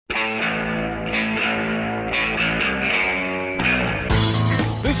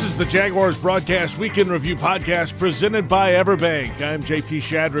This is the Jaguars Broadcast Weekend Review Podcast presented by Everbank. I'm JP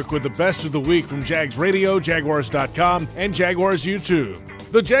Shadrick with the best of the week from Jags Radio, Jaguars.com, and Jaguars YouTube.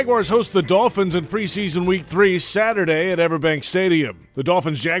 The Jaguars host the Dolphins in preseason week 3 Saturday at Everbank Stadium. The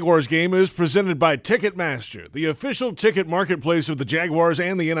Dolphins-Jaguars game is presented by Ticketmaster, the official ticket marketplace of the Jaguars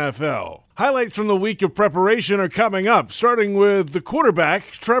and the NFL. Highlights from the week of preparation are coming up, starting with the quarterback,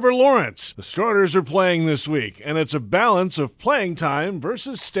 Trevor Lawrence. The starters are playing this week, and it's a balance of playing time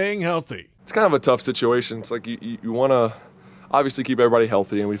versus staying healthy. It's kind of a tough situation. It's like you want to obviously keep everybody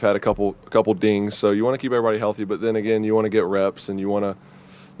healthy, and we've had a couple dings, so you want to keep everybody healthy, but then again, you want to get reps, and you want to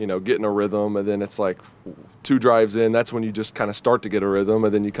get in a rhythm, and then it's like 2 drives in, that's when you just kind of start to get a rhythm,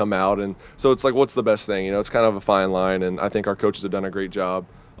 and then you come out. And so it's like, what's the best thing? It's kind of a fine line, and I think our coaches have done a great job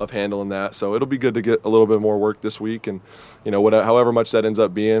of handling that. So it'll be good to get a little bit more work this week, and however much that ends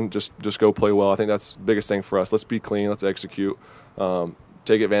up being, just go play well. I think that's the biggest thing for us. Let's be clean, let's execute,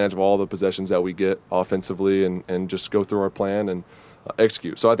 take advantage of all the possessions that we get offensively, and just go through our plan and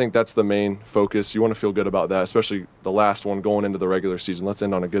execute. So I think that's the main focus. You want to feel good about that, especially the last one going into the regular season. Let's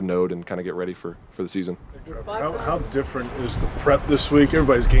end on a good note and kind of get ready for the season. How different is the prep this week?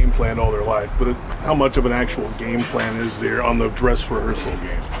 Everybody's game planned all their life, but how much of an actual game plan is there on the dress rehearsal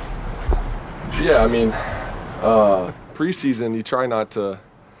game? Yeah, I mean, preseason, you try not to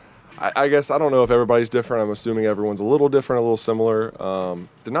 – I guess I don't know if everybody's different. I'm assuming everyone's a little different, a little similar.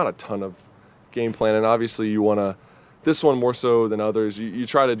 There's not a ton of game planning. Obviously, you want to – this one more so than others, you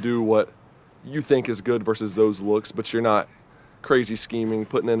try to do what you think is good versus those looks, but you're not crazy scheming,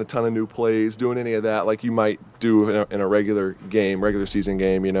 putting in a ton of new plays, doing any of that like you might do in a regular season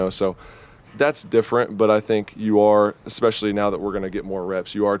game, So that's different, but I think you are, especially now that we're going to get more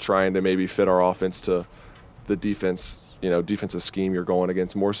reps, you are trying to maybe fit our offense to the defense, defensive scheme you're going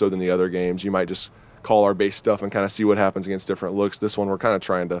against more so than the other games. You might just call our base stuff and kind of see what happens against different looks. This one we're kind of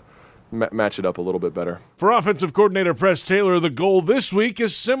trying to match it up a little bit better. For offensive coordinator Press Taylor, the goal this week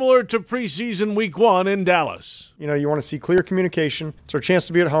is similar to preseason week 1 in Dallas. You want to see clear communication. It's our chance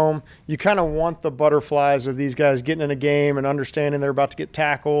to be at home. You kind of want the butterflies of these guys getting in a game and understanding they're about to get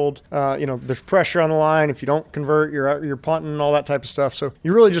tackled. There's pressure on the line. If you don't convert, you're punting, all that type of stuff. So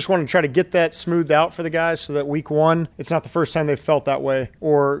you really just want to try to get that smoothed out for the guys so that week 1, it's not the first time they've felt that way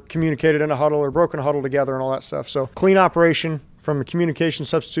or communicated in a huddle or broken a huddle together and all that stuff. So clean operation from a communication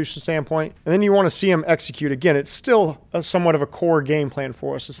substitution standpoint. And then you want to see them execute. Again, it's still somewhat of a core game plan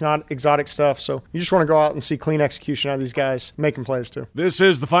for us. It's not exotic stuff. So you just want to go out and see clean execution out of these guys, making plays too. This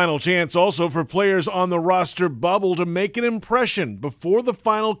is the final chance also for players on the roster bubble to make an impression before the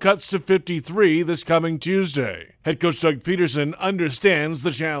final cuts to 53 this coming Tuesday. Head coach Doug Peterson understands the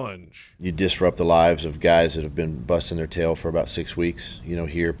challenge. You disrupt the lives of guys that have been busting their tail for about 6 weeks,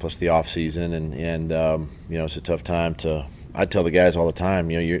 here, plus the off season. And it's a tough time to – I tell the guys all the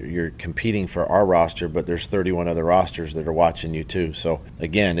time, you're competing for our roster, but there's 31 other rosters that are watching you too. So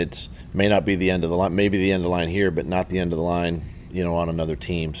again, it's may not be the end of the line, maybe the end of the line here, but not the end of the line, on another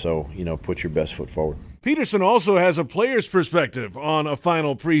team. So, put your best foot forward. Peterson also has a player's perspective on a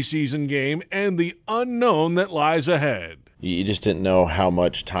final preseason game and the unknown that lies ahead. You just didn't know how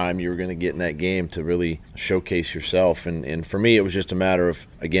much time you were going to get in that game to really showcase yourself. And for me, it was just a matter of,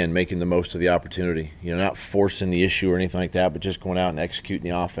 again, making the most of the opportunity. Not forcing the issue or anything like that, but just going out and executing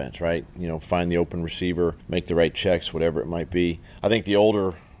the offense, right? Find the open receiver, make the right checks, whatever it might be. I think the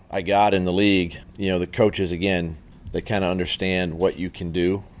older I got in the league, the coaches, again, they kind of understand what you can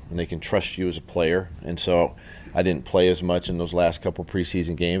do, and they can trust you as a player. And so I didn't play as much in those last couple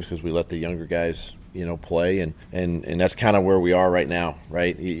preseason games because we let the younger guys play, and that's kind of where we are right now,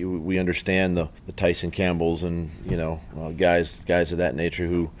 right? We understand the Tyson Campbells and guys of that nature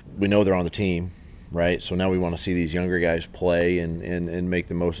who we know they're on the team, right? So now we want to see these younger guys play and make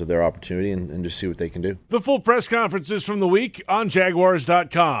the most of their opportunity and just see what they can do. The full press conferences from the week on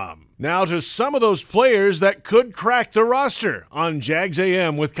Jaguars.com. Now to some of those players that could crack the roster on Jags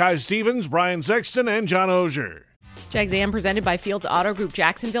AM with Kai Stevens, Brian Sexton, and John Ogier. Jags AM presented by Fields Auto Group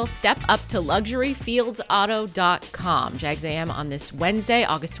Jacksonville. Step up to luxury, fieldsauto.com. Jags AM on this Wednesday,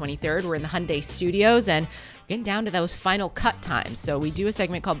 August 23rd. We're in the Hyundai Studios, and we're getting down to those final cut times. So we do a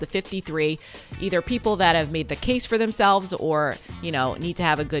segment called the 53, either people that have made the case for themselves or, need to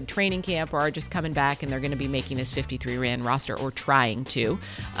have a good training camp or are just coming back and they're going to be making this 53-man roster or trying to.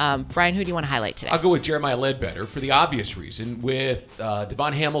 Brian, who do you want to highlight today? I'll go with Jeremiah Ledbetter for the obvious reason. With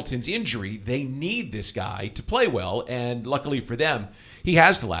Devon Hamilton's injury, they need this guy to play well, and luckily for them, he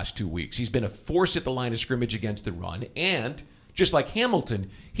has the last 2 weeks. He's been a force at the line of scrimmage against the run, and just like Hamilton,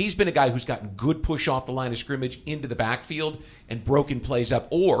 he's been a guy who's gotten good push off the line of scrimmage into the backfield and broken plays up,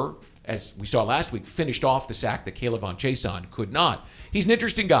 or as we saw last week, finished off the sack that Caleb Von Chason could not. He's an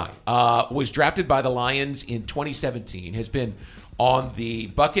interesting guy. Was drafted by the Lions in 2017, has been on the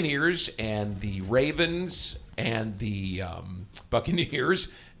Buccaneers and the Ravens and the Buccaneers,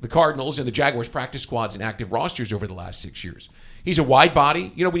 the Cardinals, and the Jaguars practice squads and active rosters over the last 6 years. He's a wide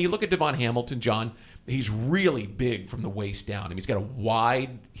body. You know, when you look at Devon Hamilton, John, he's really big from the waist down. I mean, he's got a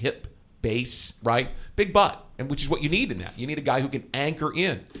wide hip base, right? Big butt, and which is what you need in that. You need a guy who can anchor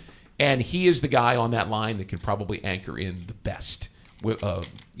in. And he is the guy on that line that can probably anchor in the best,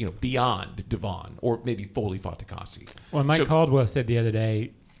 beyond Devon or maybe Foley Fatukasi. Well, Mike Caldwell said the other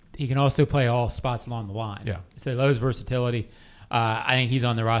day he can also play all spots along the line. Yeah. So those versatility. I think he's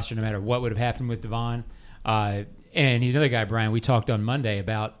on the roster no matter what would have happened with Devon. And he's another guy, Brian. We talked on Monday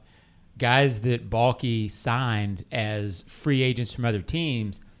about guys that Balky signed as free agents from other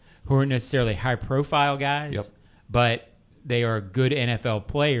teams who aren't necessarily high-profile guys, but they are good NFL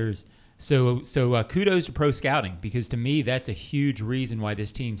players. So kudos to pro scouting, because to me that's a huge reason why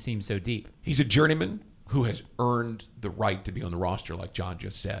this team seems so deep. He's a journeyman who has earned the right to be on the roster, like John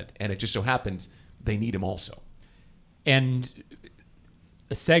just said, and it just so happens they need him also. And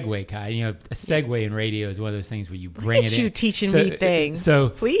a segue, Kai, a segue in radio is one of those things where you bring it in. You teaching me things. So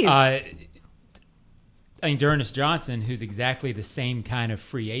please. I think D'Ernest Johnson, who's exactly the same kind of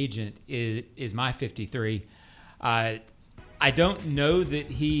free agent, is my 53. I don't know that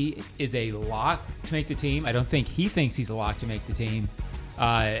he is a lock to make the team. I don't think he thinks he's a lock to make the team.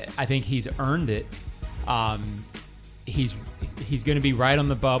 I think he's earned it. He's going to be right on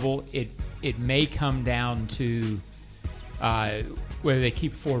the bubble. It may come down to whether they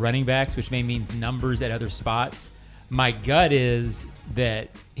keep 4 running backs, which may mean numbers at other spots. My gut is that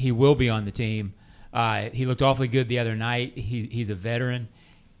he will be on the team. He looked awfully good the other night. He's a veteran.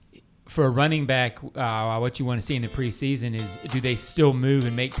 For a running back, what you want to see in the preseason is, do they still move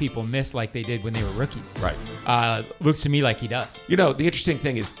and make people miss like they did when they were rookies? Right. Looks to me like he does. The interesting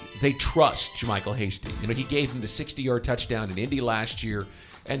thing is they trust JaMycal Hasty. He gave him the 60-yard touchdown in Indy last year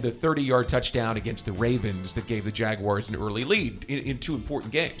and the 30-yard touchdown against the Ravens that gave the Jaguars an early lead in 2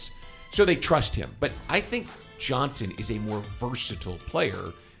 important games. So they trust him. But I think Johnson is a more versatile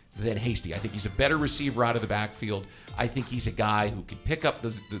player than Hasty. I think he's a better receiver out of the backfield. I think he's a guy who can pick up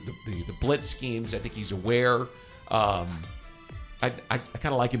the blitz schemes. I think he's aware. I kind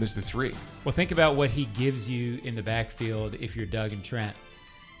of like him as the 3. Well, think about what he gives you in the backfield if you're Doug and Trent.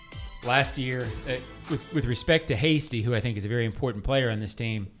 Last year, with respect to Hasty, who I think is a very important player on this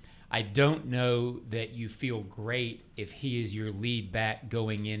team, I don't know that you feel great if he is your lead back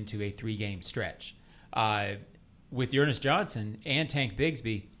going into a 3-game stretch. With D'Ernest Johnson and Tank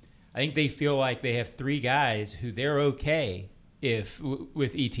Bigsby, I think they feel like they have 3 guys who they're okay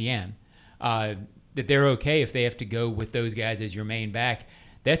with ETN, that they're okay if they have to go with those guys as your main back.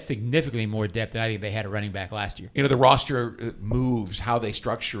 That's significantly more depth than I think they had at running back last year. The roster moves, how they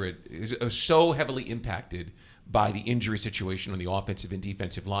structure it, is so heavily impacted by the injury situation on the offensive and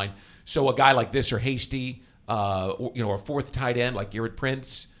defensive line. So a guy like this or Hasty, or a 4th tight end like Garrett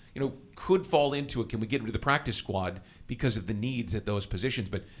Prince, could fall into it. Can we get him to the practice squad because of the needs at those positions?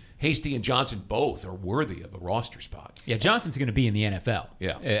 But Hasty and Johnson both are worthy of a roster spot. Yeah, Johnson's going to be in the NFL.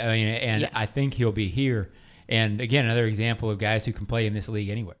 Yeah. Yes. I think he'll be here. And again, another example of guys who can play in this league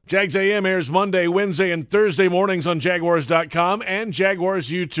anywhere. Jags AM airs Monday, Wednesday, and Thursday mornings on Jaguars.com and Jaguars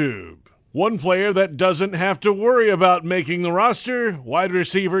YouTube. One player that doesn't have to worry about making the roster, wide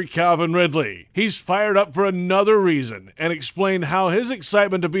receiver Calvin Ridley. He's fired up for another reason and explained how his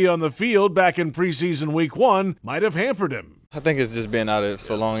excitement to be on the field back in preseason week 1 might have hampered him. I think it's just been out of it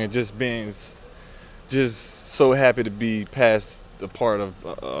so long and just being so happy to be past the part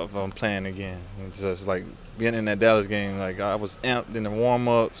of playing again. And just like being in that Dallas game, like I was amped in the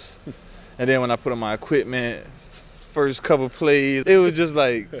warm-ups, and then when I put on my equipment, first couple plays, it was just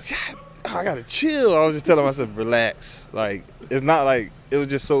like, I gotta chill. I was just telling myself, relax. Like, it's not like, it was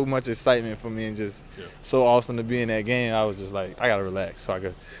just so much excitement for me and just so awesome to be in that game. I was just like, I gotta relax so I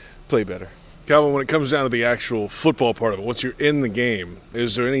could play better. Calvin, when it comes down to the actual football part of it, once you're in the game,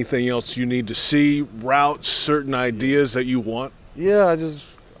 is there anything else you need to see, routes, certain ideas that you want? Yeah, I just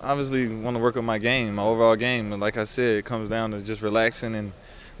obviously want to work on my game, my overall game. And like I said, it comes down to just relaxing and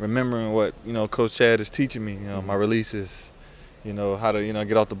remembering what, Coach Chad is teaching me, my releases, how to,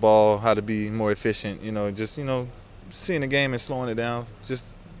 get off the ball, how to be more efficient, just, seeing the game and slowing it down,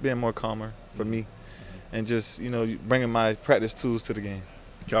 just being more calmer for me, and just, bringing my practice tools to the game.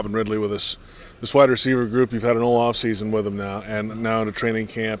 Calvin Ridley with us. This wide receiver group, you've had an whole offseason with them now, and now in a training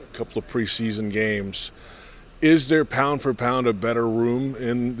camp, a couple of preseason games. Is there pound for pound a better room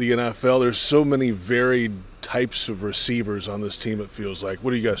in the NFL? There's so many varied types of receivers on this team, it feels like.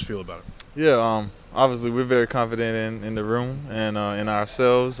 What do you guys feel about it? Yeah, obviously we're very confident in the room and in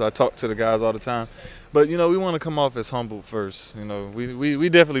ourselves. I talk to the guys all the time. But, we want to come off as humble first. We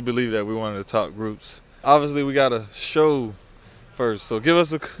definitely believe that we're one of the top groups. Obviously, we got to show first. So give us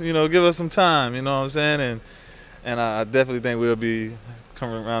some time, you know what I'm saying? And I definitely think we'll be,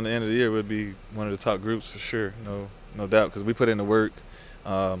 coming around the end of the year, we'll be one of the top groups for sure, no doubt, because we put in the work.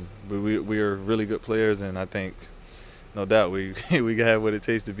 We are really good players, and I think, no doubt, we have what it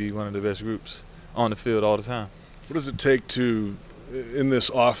takes to be one of the best groups on the field all the time. What does it take to, in this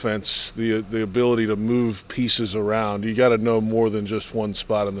offense, the ability to move pieces around? You got to know more than just one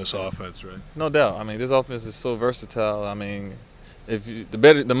spot in this offense, right? No doubt. I mean, this offense is so versatile. I mean,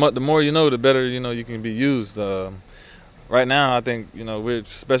 the more you know, the better you can be used. Right now, I think we're,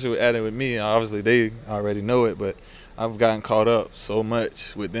 especially with adding with me. Obviously, they already know it, but I've gotten caught up so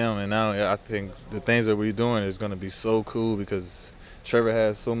much with them, and now I think the things that we're doing is going to be so cool because Trevor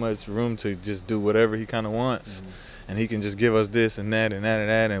has so much room to just do whatever he kind of wants, and he can just give us this and that and that and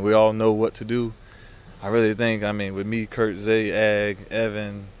that, and we all know what to do. I really think, with me, Kurt, Zay, Ag,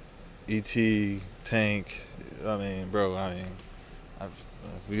 Evan, E.T., Tank,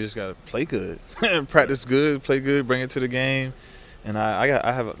 we just got to play good, practice good, play good, bring it to the game. And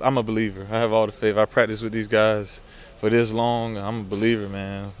I'm a believer. I have all the faith. I practice with these guys for this long. I'm a believer,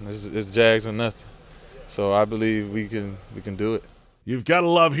 man. It's Jags or nothing. So I believe we can do it. You've got to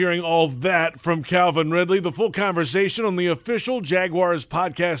love hearing all that from Calvin Ridley. The full conversation on the official Jaguars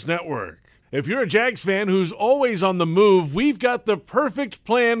podcast network. If you're a Jags fan who's always on the move, we've got the perfect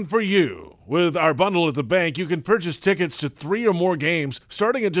plan for you. With our bundle at the bank, you can purchase tickets to 3 or more games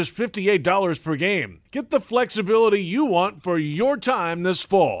starting at just $58 per game. Get the flexibility you want for your time this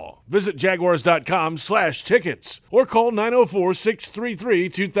fall. Visit jaguars.com/tickets or call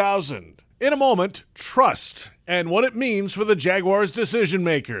 904-633-2000. In a moment, trust and what it means for the Jaguars decision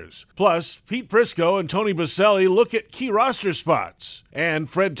makers. Plus, Pete Prisco and Tony Baselli look at key roster spots. And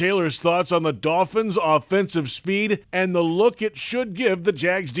Fred Taylor's thoughts on the Dolphins' offensive speed and the look it should give the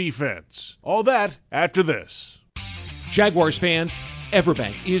Jags defense. All that after this. Jaguars fans,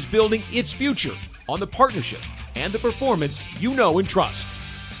 Everbank is building its future on the partnership and the performance you know and trust.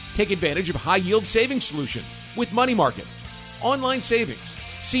 Take advantage of high-yield savings solutions with money market, online savings,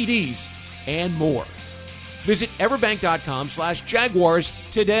 CDs, and more. Visit everbank.com/Jaguars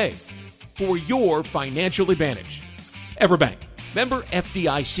today for your financial advantage. Everbank, member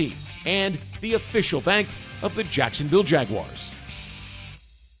FDIC, and the official bank of the Jacksonville Jaguars.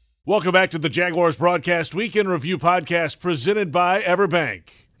 Welcome back to the Jaguars Broadcast Weekend Review Podcast presented by Everbank.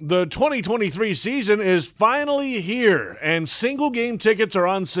 The 2023 season is finally here, and single-game tickets are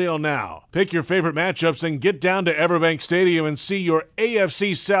on sale now. Pick your favorite matchups and get down to Everbank Stadium and see your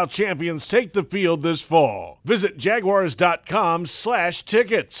AFC South champions take the field this fall. Visit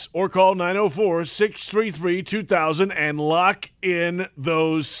jaguars.com/tickets or call 904-633-2000 and lock in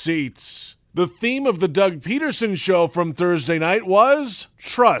those seats. The theme of the Doug Peterson show from Thursday night was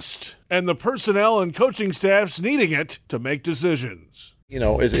trust, and the personnel and coaching staffs needing it to make decisions.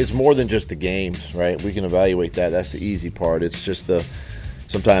 It's more than just the games, right? We can evaluate that. That's the easy part. It's just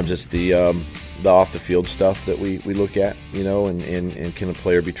sometimes it's the off the field stuff that we look at, and can a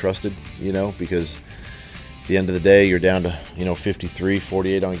player be trusted, because at the end of the day, you're down to, 53,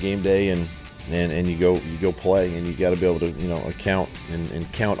 48 on game day, and you go play, and you got to be able to, account and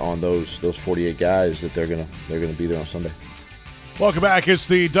count on those 48 guys that they're gonna be there on Sunday. Welcome back. It's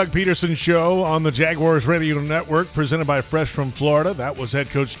the Doug Peterson Show on the Jaguars Radio Network, presented by Fresh from Florida. That was head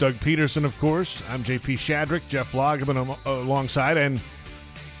coach Doug Peterson, of course. I'm JP Shadrick, Jeff Lageman alongside. And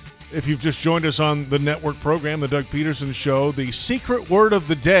if you've just joined us on the network program, the Doug Peterson Show, the secret word of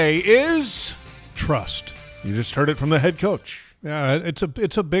the day is trust. You just heard it from the head coach. Yeah,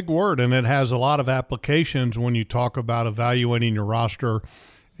 it's a big word, and it has a lot of applications when you talk about evaluating your roster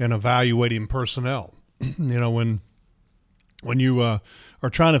and evaluating personnel. When you are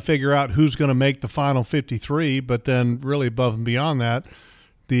trying to figure out who's going to make the final 53, but then really above and beyond that,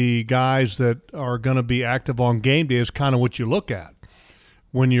 the guys that are going to be active on game day is kind of what you look at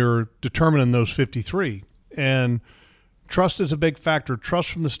when you're determining those 53. And trust is a big factor. Trust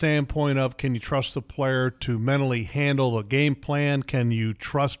from the standpoint of, can you trust the player to mentally handle the game plan? Can you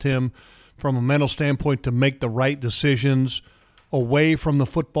trust him from a mental standpoint to make the right decisions away from the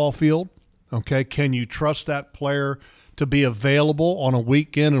football field? Okay, can you trust that player to be available on a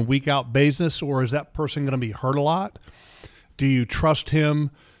week in and week out basis, or is that person going to be hurt a lot? Do you trust him?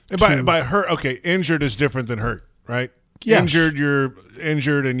 By hurt, okay, injured is different than hurt, right? Yes. Injured, you're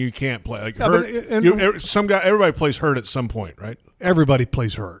injured and you can't play. Like hurt, everybody plays hurt at some point, right? Everybody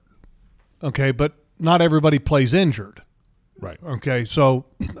plays hurt. Okay, but not everybody plays injured. Right. Okay, so,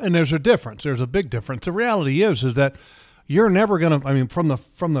 and there's a difference. There's a big difference. The reality is that you're never going to, I mean, from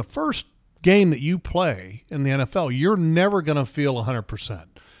the first game that you play in the NFL, you're never going to feel 100%.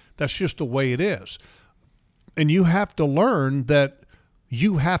 That's just the way it is. And you have to learn that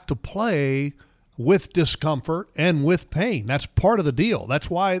you have to play with discomfort and with pain. That's part of the deal. That's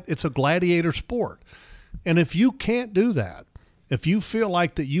why it's a gladiator sport. And if you can't do that, if you feel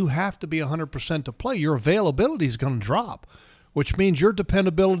like that you have to be 100% to play, your availability is going to drop, which means your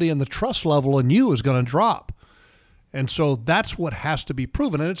dependability and the trust level in you is going to drop. And so that's what has to be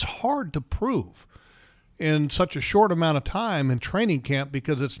proven. And it's hard to prove in such a short amount of time in training camp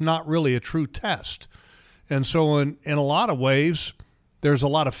because it's not really a true test. And so in a lot of ways, there's a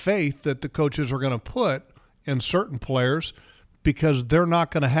lot of faith that the coaches are going to put in certain players because they're not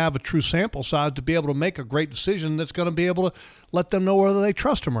going to have a true sample size to be able to make a great decision that's going to be able to let them know whether they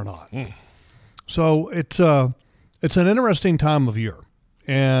trust them or not. So it's an interesting time of year.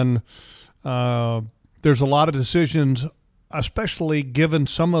 And there's a lot of decisions, especially given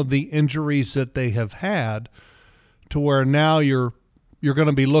some of the injuries that they have had, to where now you're going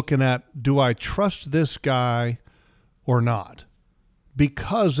to be looking at, do I trust this guy or not?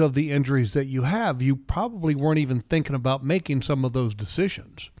 Because of the injuries that you have, you probably weren't even thinking about making some of those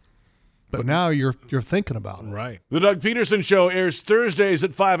decisions. But now you're thinking about it. Right. The Doug Peterson Show airs Thursdays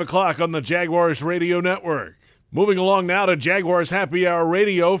at 5 o'clock on the Jaguars Radio Network. Moving along now to Jaguars Happy Hour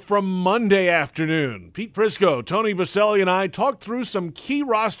Radio from Monday afternoon. Pete Prisco, Tony Baselli, and I talked through some key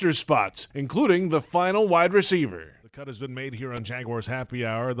roster spots, including the final wide receiver. The cut has been made here on Jaguars Happy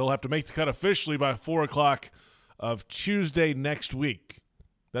Hour. They'll have to make the cut officially by 4 o'clock of Tuesday next week.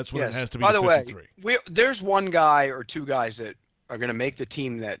 That's when it has to be. By the 53. way, there's one guy or two guys that are going to make the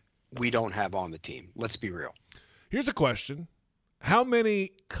team that we don't have on the team. Let's be real. Here's a question. How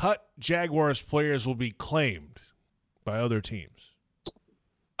many cut Jaguars players will be claimed by other teams?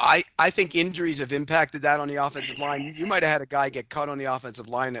 I think injuries have impacted that on the offensive line. You might have had a guy get cut on the offensive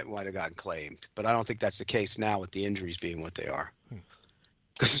line that might have gotten claimed, but I don't think that's the case now with the injuries being what they are.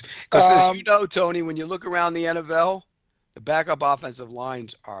 Because as you know, Tony, when you look around the NFL, the backup offensive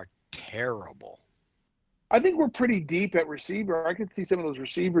lines are terrible. I think we're pretty deep at receiver. I could see some of those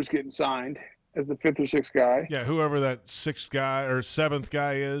receivers getting signed as the 5th or 6th guy. Yeah, whoever that 6th guy or 7th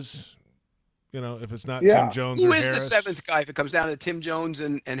guy is, if it's not Tim Jones Who or is Harris. the 7th guy? If it comes down to Tim Jones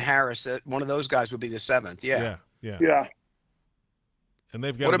and Harris, one of those guys would be the 7th. Yeah. And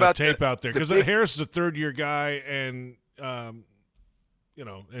they've got enough tape out there because Harris is a third-year guy and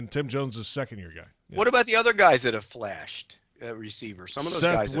and Tim Jones is a second-year guy. Yeah. What about the other guys that have flashed receivers? Some of those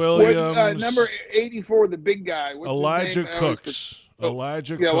Seth guys. Williams, number 84, the big guy. What's Elijah his name? Cooks.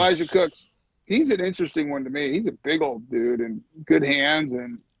 Elijah Cooks. Elijah Cooks. He's an interesting one to me. He's a big old dude and good hands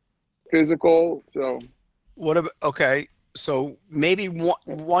and physical. So what about? Okay, so maybe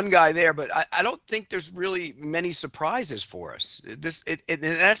one guy there, but I don't think there's really many surprises for us.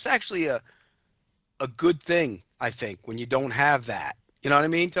 That's actually a good thing, I think, when you don't have that. You know what I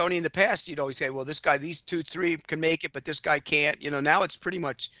mean, Tony? In the past, you'd always say, well, this guy, these 2, 3 can make it, but this guy can't. Now it's pretty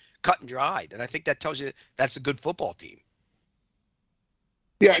much cut and dried. And I think that tells you that's a good football team.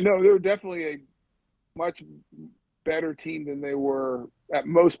 Yeah, no, they were definitely a much better team than they were at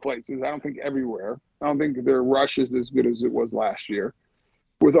most places. I don't think everywhere. I don't think their rush is as good as it was last year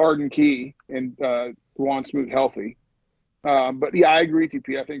with Arden Key and Juwan Smoot healthy. But, yeah, I agree with you,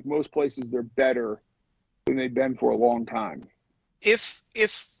 Pete. I think most places they're better than they've been for a long time. If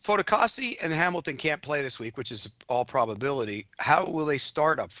Fotokasi and Hamilton can't play this week, which is all probability, how will they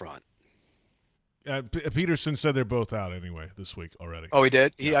start up front? Peterson said they're both out anyway this week already. Oh, he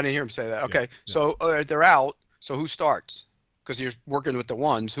did? I didn't hear him say that. Okay, so they're out. So who starts? Because you're working with the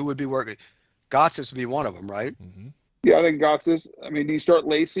ones. Who would be working? Gotsis would be one of them, right? Mm-hmm. Yeah, I think Gotsis. I mean, do you start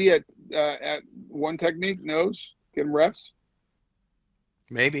Lacey at one technique, nose, get him reps?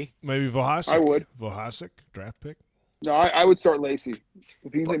 Maybe Vohasek. I would. Vohasek, draft pick. No, I would start Lacey.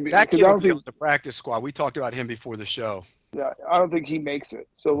 If he's that kid will be on the practice squad. We talked about him before the show. Yeah, I don't think he makes it.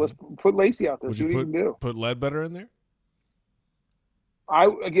 So let's put Lacey out there. Would see what he can do. Put Ledbetter in there?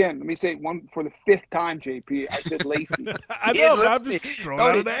 Let me say it one for the 5th time, JP. I said Lacey. I know, but I'm just throwing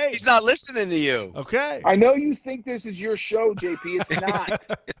out an A. He's not listening to you. Okay. I know you think this is your show, JP. It's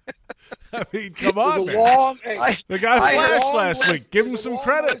not. I mean, come on, man. The guy flashed last week. Give him some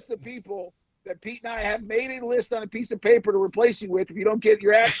credit. List of people that Pete and I have made a list on a piece of paper to replace you with if you don't get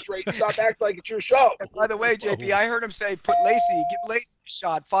your act straight and stop acting like it's your show. And by the way, JP, I heard him say, give Lacey a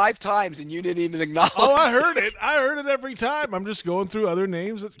shot 5 times, and you didn't even acknowledge Oh, I heard it. I heard it every time. I'm just going through other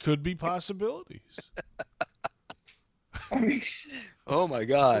names that could be possibilities. I mean, Oh my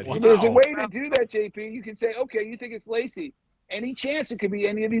God! there's a way to do that, JP. You can say, okay, you think it's Lacy. Any chance it could be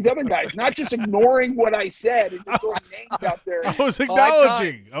any of these other guys, not just ignoring what I said and just throwing names out there. I was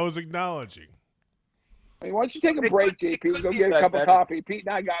acknowledging. I mean, why don't you take a break, JP, and go get a cup of coffee? Pete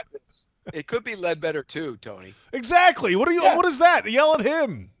and I got this. It could be Ledbetter too, Tony. Exactly. What is that? Yell at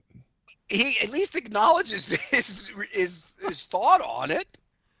him. He at least acknowledges his thought on it.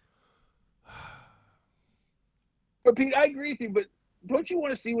 But Pete, I agree with you. But don't you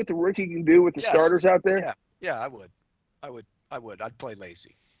want to see what the rookie can do with the starters out there? Yeah, I would. I'd play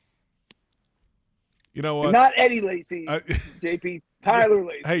Lacy. You know what? Not Eddie Lacy, JP. Tyler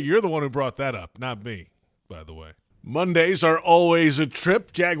Lacy. Hey, you're the one who brought that up, not me, by the way. Mondays are always a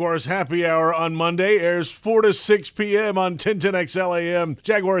trip. Jaguars Happy Hour on Monday airs 4 to 6 p.m. on 1010XL AM,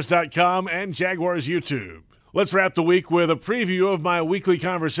 Jaguars.com, and Jaguars YouTube. Let's wrap the week with a preview of my weekly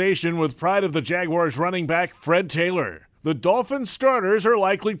conversation with pride of the Jaguars running back Fred Taylor. The Dolphins starters are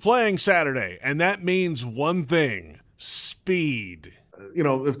likely playing Saturday, and that means one thing: speed. You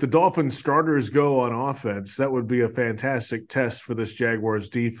know, if the Dolphins starters go on offense, that would be a fantastic test for this Jaguars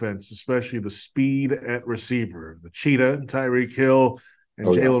defense, especially the speed at receiver. The Cheetah, Tyreek Hill, and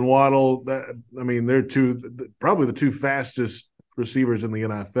Jalen Waddle, they're probably the two fastest receivers in the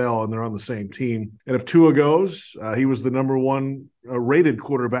NFL, and they're on the same team. And if Tua goes, he was the number one rated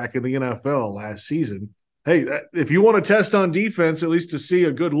quarterback in the NFL last season. Hey, if you want to test on defense, at least to see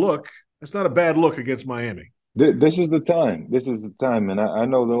a good look, that's not a bad look against Miami. This is the time. And I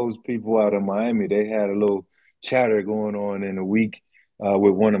know those people out of Miami, they had a little chatter going on in the week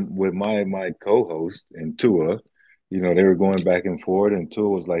with my co-host and Tua. You know, they were going back and forth, and Tua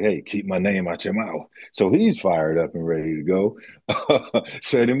was like, "Hey, keep my name out your mouth." So he's fired up and ready to go.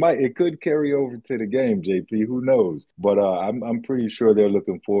 So it could carry over to the game, JP. Who knows? But I'm pretty sure they're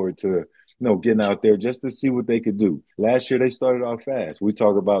looking forward to getting out there just to see what they could do. Last year, they started off fast. We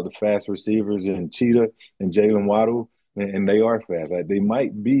talk about the fast receivers in Cheetah and Jalen Waddle, and they are fast. Like, they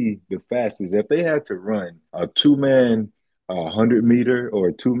might be the fastest. If they had to run a two-man 100-meter or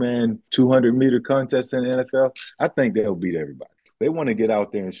a two-man 200-meter contest in the NFL, I think they'll beat everybody. They want to get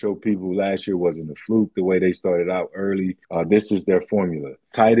out there and show people last year wasn't a fluke the way they started out early. This is their formula.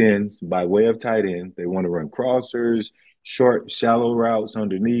 Tight ends, by way of tight end, they want to run crossers, short, shallow routes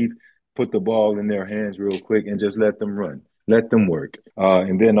underneath, put the ball in their hands real quick and just let them run. Let them work.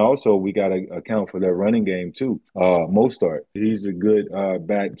 And then also we got to account for their running game too. Mostert, he's a good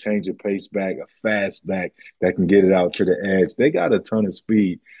back, change of pace back, a fast back that can get it out to the edge. They got a ton of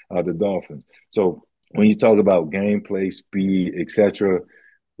speed, the Dolphins. So when you talk about gameplay, speed, etc.,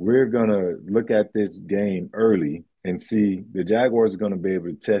 we're going to look at this game early and see the Jaguars are going to be able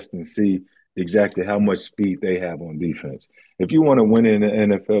to test and see exactly how much speed they have on defense. If you want to win in the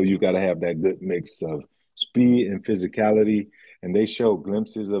NFL, you got to have that good mix of speed and physicality, and they showed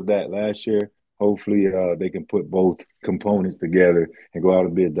glimpses of that last year. Hopefully they can put both components together and go out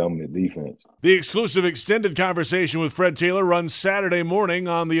and be a dominant defense. The exclusive extended conversation with Fred Taylor runs Saturday morning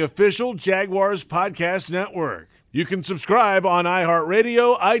on the official Jaguars Podcast Network. You can subscribe on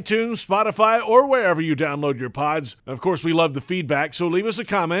iHeartRadio, iTunes, Spotify, or wherever you download your pods. Of course, we love the feedback, so leave us a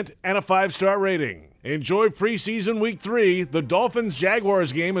comment and a 5-star rating. Enjoy preseason week 3. The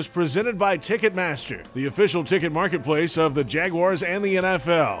Dolphins-Jaguars game is presented by Ticketmaster, the official ticket marketplace of the Jaguars and the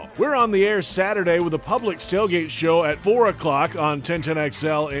NFL. We're on the air Saturday with a Publix tailgate show at 4 o'clock on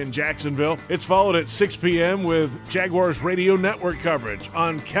 1010XL in Jacksonville. It's followed at 6 p.m. with Jaguars Radio Network coverage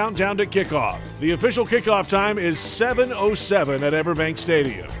on Countdown to Kickoff. The official kickoff time is 7:07 at Everbank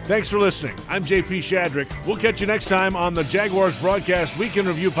Stadium. Thanks for listening. I'm JP Shadrick. We'll catch you next time on the Jaguars Broadcast Weekend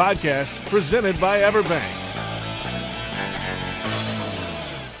Review Podcast presented by Everbank.